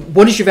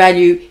 What is your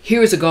value?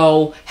 Here is a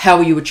goal. How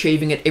are you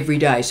achieving it every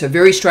day? So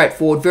very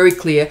straightforward, very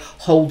clear,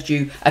 holds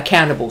you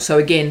accountable. So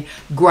again,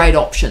 great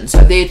options.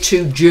 So they're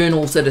two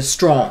journals that are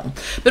strong.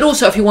 But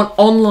also, if you want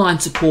online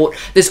support,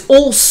 there's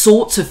all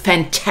sorts of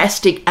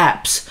fantastic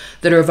apps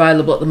that are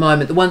available at the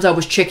moment. The ones I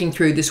was checking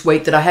through this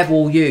week that I have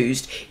all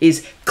used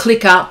is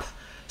ClickUp,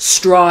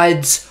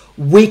 Strides,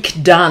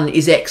 Week Done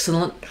is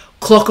excellent,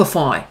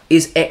 Clockify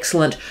is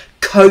excellent,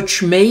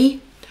 Coach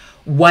Me,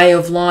 Way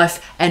of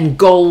Life, and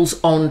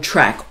Goals on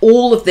Track.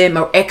 All of them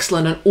are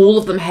excellent, and all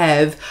of them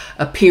have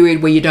a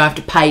period where you don't have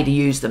to pay to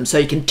use them. So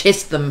you can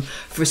test them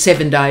for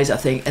 7 days, I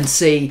think, and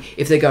see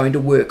if they're going to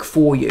work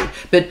for you.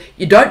 But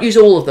you don't use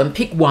all of them,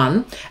 pick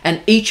one,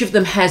 and each of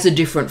them has a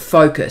different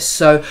focus.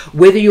 So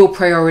whether your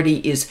priority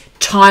is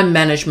time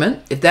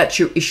management, if that's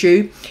your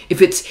issue, if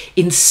it's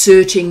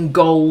inserting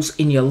goals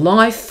in your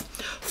life,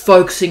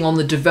 focusing on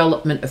the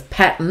development of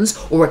patterns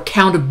or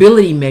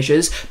accountability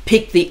measures,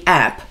 pick the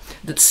app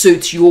that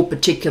suits your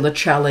particular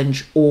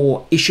challenge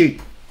or issue.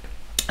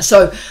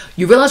 So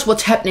you realize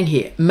what's happening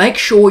here. Make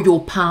sure you're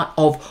part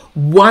of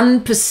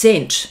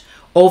 1%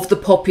 of the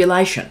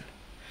population,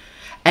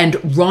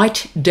 and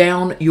write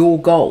down your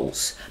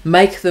goals.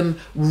 Make them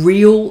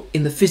real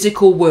in the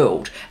physical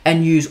world,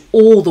 and use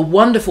all the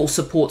wonderful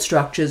support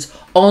structures,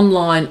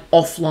 online,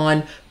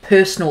 offline,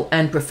 personal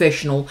and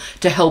professional,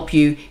 to help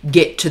you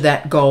get to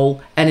that goal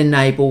and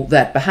enable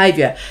that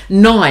behavior.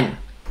 9,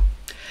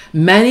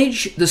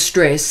 manage the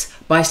stress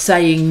by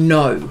saying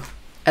no,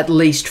 at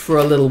least for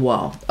a little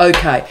while.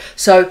 Okay,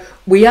 so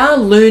we are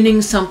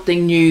learning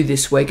something new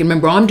this week. And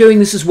remember, I'm doing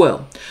this as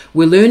well.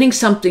 We're learning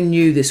something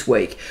new this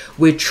week.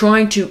 We're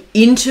trying to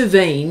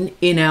intervene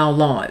in our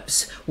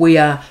lives. We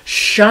are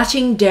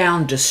shutting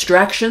down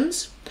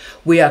distractions.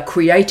 We are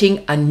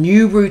creating a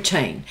new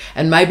routine.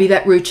 And maybe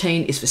that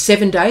routine is for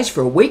 7 days,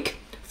 for a week,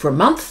 for a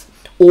month,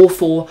 or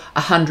for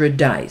 100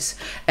 days.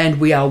 And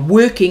we are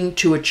working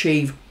to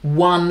achieve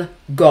one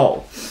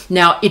goal.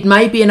 Now, it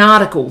may be an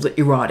article that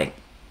you're writing.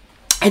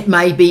 It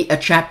may be a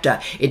chapter.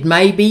 It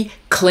may be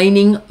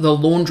cleaning the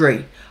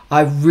laundry.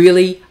 I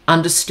really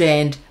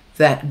understand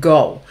that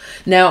goal.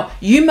 Now,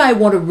 you may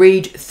want to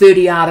read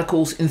 30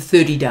 articles in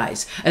 30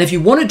 days. And if you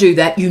want to do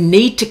that, you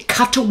need to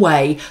cut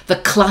away the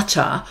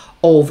clutter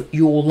of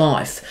your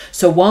life.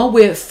 So while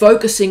we're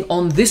focusing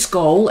on this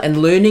goal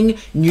and learning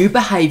new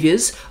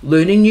behaviors,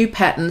 learning new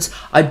patterns,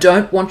 I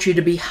don't want you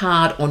to be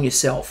hard on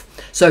yourself.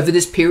 So for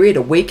this period,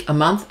 a week, a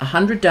month,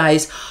 100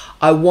 days,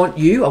 I want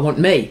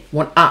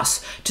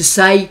us to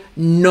say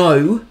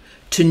no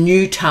to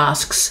new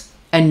tasks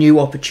and new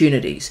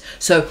opportunities.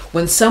 So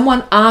when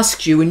someone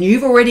asks you and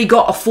you've already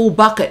got a full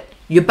bucket,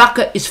 your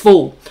bucket is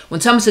full.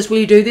 When someone says, will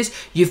you do this?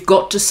 You've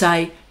got to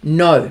say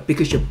no,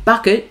 because your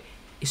bucket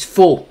is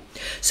full.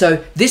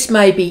 So this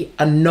may be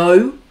a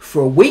no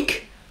for a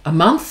week, a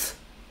month,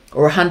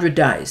 or 100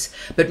 days.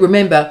 But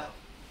remember,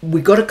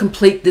 we've got to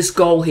complete this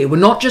goal here. We're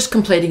not just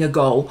completing a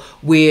goal,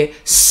 we're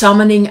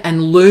summoning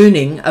and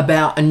learning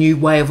about a new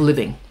way of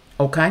living,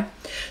 okay?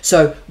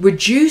 So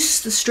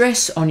reduce the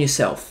stress on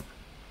yourself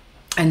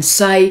and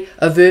say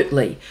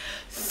overtly,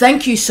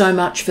 thank you so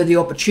much for the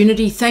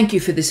opportunity. Thank you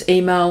for this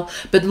email.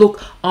 But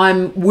look,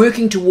 I'm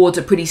working towards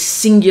a pretty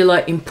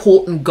singular,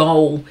 important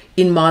goal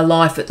in my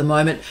life at the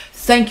moment.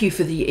 Thank you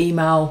for the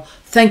email.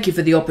 Thank you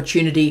for the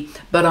opportunity.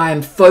 But I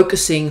am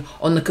focusing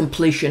on the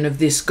completion of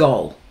this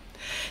goal.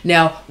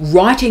 Now,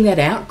 writing that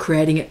out,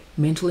 creating a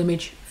mental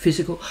image,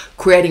 physical,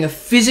 creating a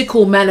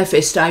physical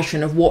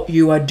manifestation of what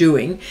you are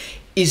doing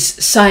is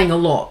saying a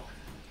lot.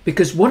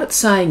 Because what it's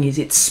saying is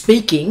it's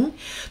speaking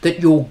that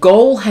your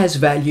goal has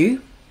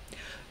value,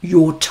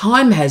 your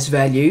time has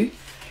value,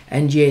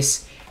 and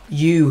yes,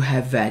 you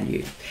have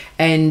value.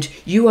 And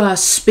you are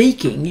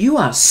speaking, you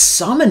are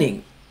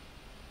summoning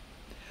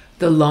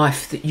the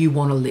life that you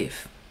want to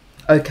live.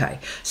 Okay,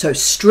 so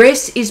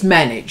stress is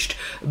managed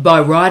by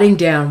writing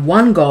down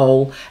one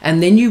goal,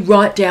 and then you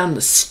write down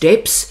the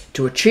steps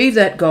to achieve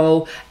that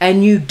goal,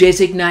 and you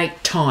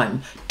designate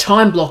time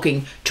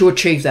blocking to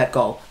achieve that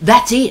goal.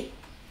 That's it.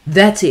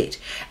 That's it.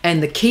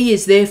 And the key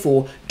is,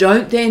 therefore,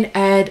 don't then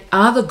add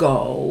other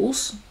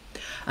goals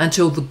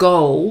until the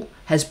goal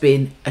has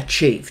been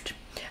achieved.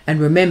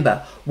 And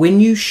remember, when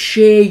you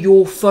share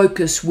your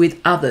focus with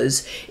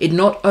others, it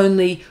not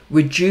only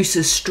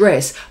reduces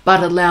stress,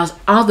 but allows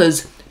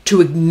others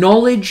to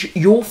acknowledge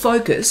your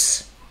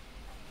focus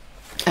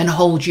and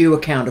hold you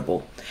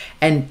accountable.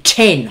 And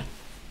 10,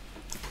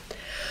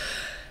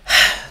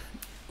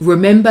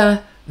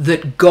 remember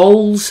that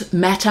goals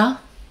matter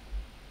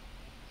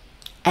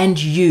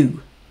and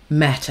you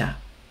matter.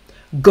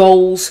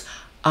 Goals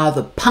are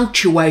the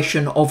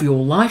punctuation of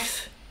your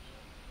life.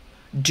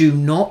 Do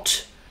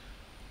not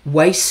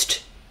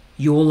waste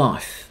your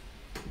life.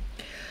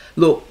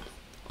 Look,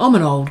 I'm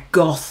an old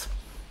goth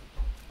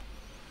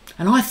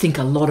and I think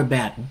a lot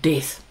about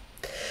death.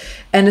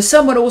 And as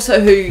someone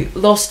also who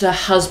lost a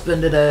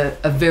husband at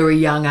a very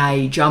young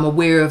age, I'm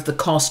aware of the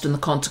cost and the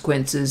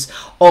consequences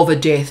of a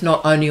death,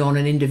 not only on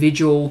an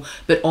individual,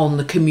 but on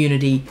the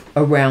community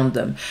around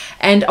them.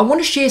 And I want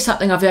to share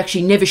something I've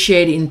actually never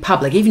shared in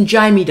public. Even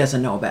Jamie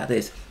doesn't know about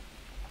this.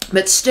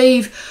 But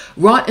Steve,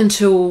 right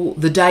until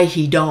the day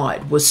he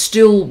died, was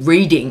still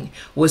reading,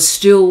 was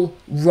still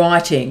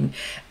writing.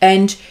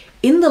 And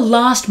in the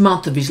last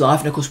month of his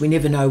life, and of course we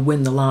never know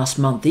when the last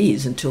month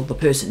is until the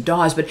person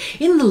dies, but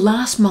in the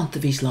last month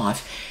of his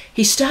life,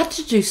 he started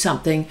to do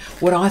something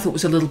what I thought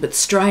was a little bit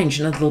strange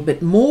and a little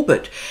bit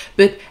morbid.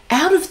 But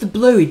out of the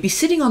blue, he'd be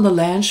sitting on the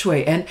lounge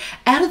suite, and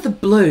out of the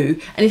blue,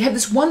 and he'd have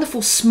this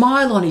wonderful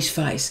smile on his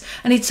face,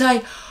 and he'd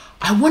say,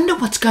 I wonder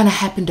what's going to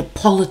happen to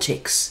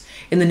politics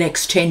in the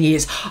next 10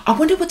 years. I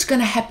wonder what's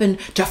going to happen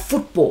to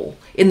football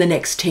in the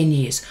next 10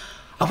 years.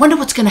 I wonder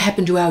what's going to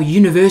happen to our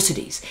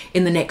universities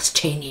in the next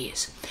 10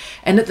 years.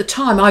 And at the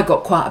time I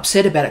got quite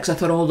upset about it because I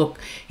thought, oh look,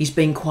 he's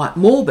being quite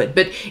morbid.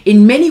 But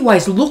in many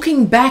ways,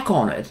 looking back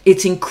on it,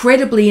 it's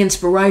incredibly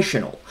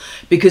inspirational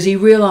because he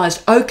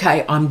realised,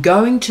 okay, I'm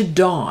going to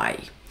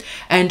die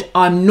and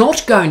I'm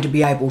not going to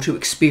be able to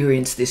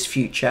experience this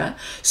future.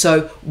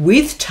 So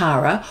with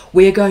Tara,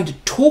 we're going to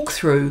talk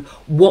through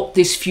what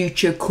this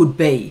future could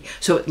be.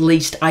 So at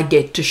least I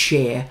get to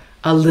share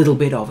a little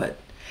bit of it.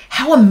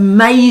 How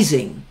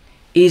amazing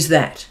is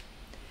that?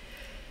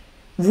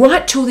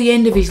 Right till the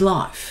end of his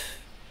life,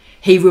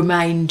 he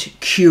remained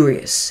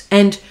curious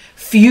and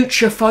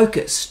future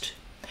focused,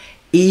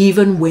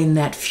 even when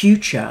that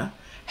future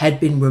had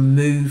been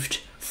removed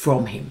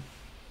from him.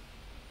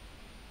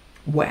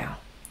 Wow.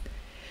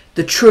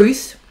 The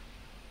truth,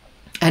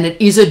 and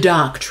it is a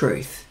dark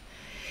truth,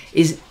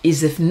 is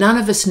if none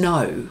of us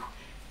know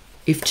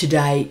if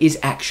today is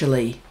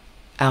actually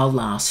our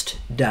last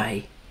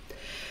day.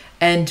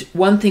 And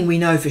one thing we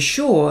know for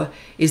sure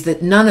is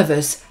that none of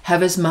us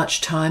have as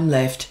much time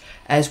left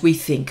as we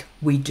think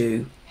we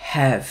do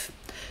have.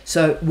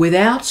 So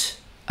without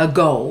a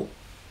goal,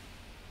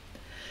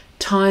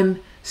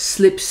 time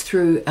slips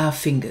through our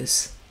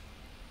fingers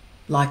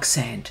like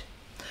sand.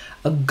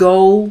 A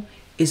goal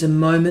is a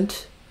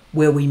moment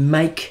where we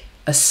make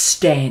a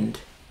stand,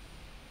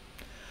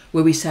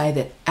 where we say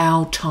that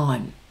our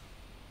time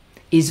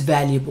is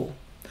valuable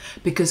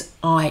because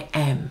I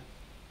am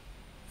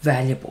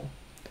valuable.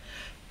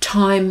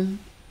 Time,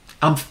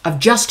 I've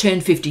just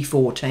turned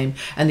 54, team,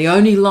 and the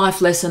only life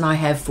lesson I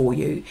have for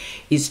you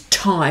is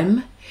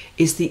time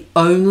is the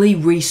only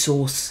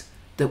resource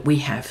that we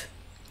have.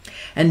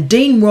 And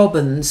Dean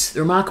Robbins,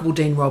 the remarkable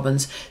Dean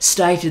Robbins,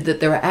 stated that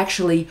there are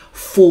actually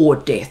 4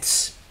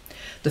 deaths.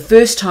 The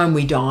first time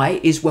we die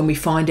is when we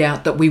find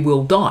out that we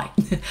will die.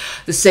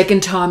 The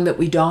second time that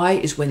we die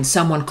is when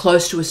someone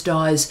close to us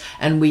dies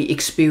and we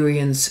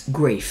experience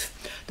grief.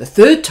 The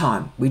third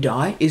time we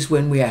die is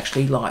when we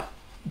actually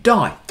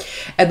die.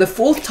 And the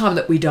fourth time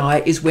that we die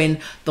is when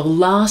the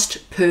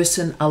last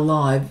person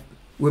alive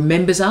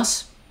remembers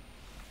us,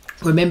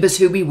 remembers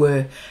who we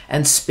were,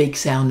 and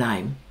speaks our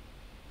name.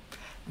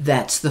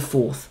 That's the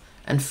fourth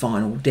and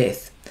final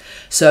death.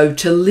 So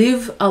to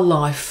live a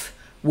life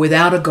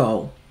without a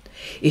goal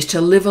is to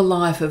live a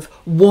life of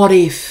what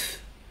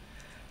if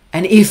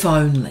and if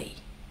only.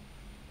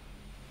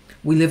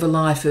 We live a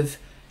life of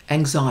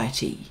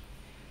anxiety,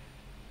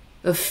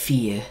 of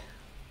fear,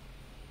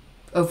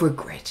 of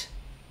regret.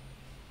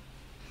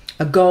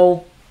 A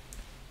goal,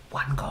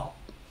 one goal,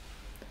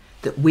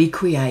 that we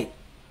create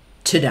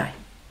today,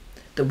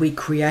 that we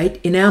create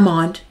in our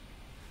mind,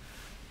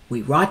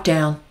 we write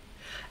down,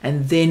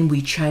 and then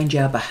we change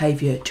our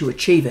behaviour to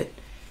achieve it,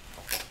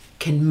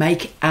 can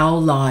make our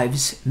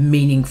lives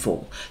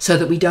meaningful so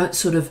that we don't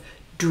sort of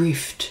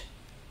drift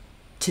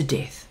to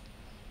death.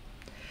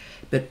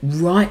 But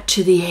right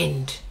to the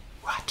end,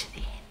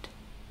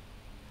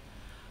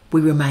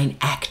 we remain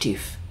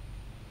active.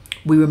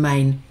 We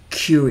remain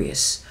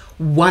curious,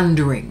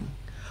 wondering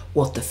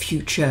what the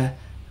future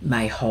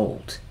may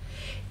hold.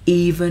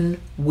 Even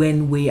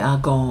when we are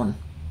gone,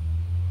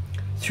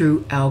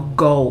 through our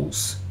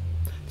goals,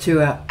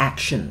 through our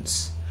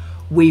actions,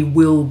 we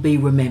will be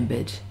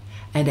remembered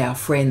and our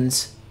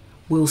friends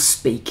will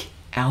speak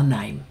our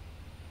name.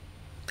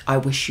 I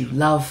wish you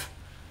love,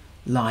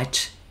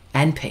 light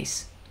and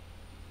peace.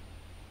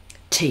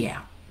 Tea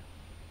out.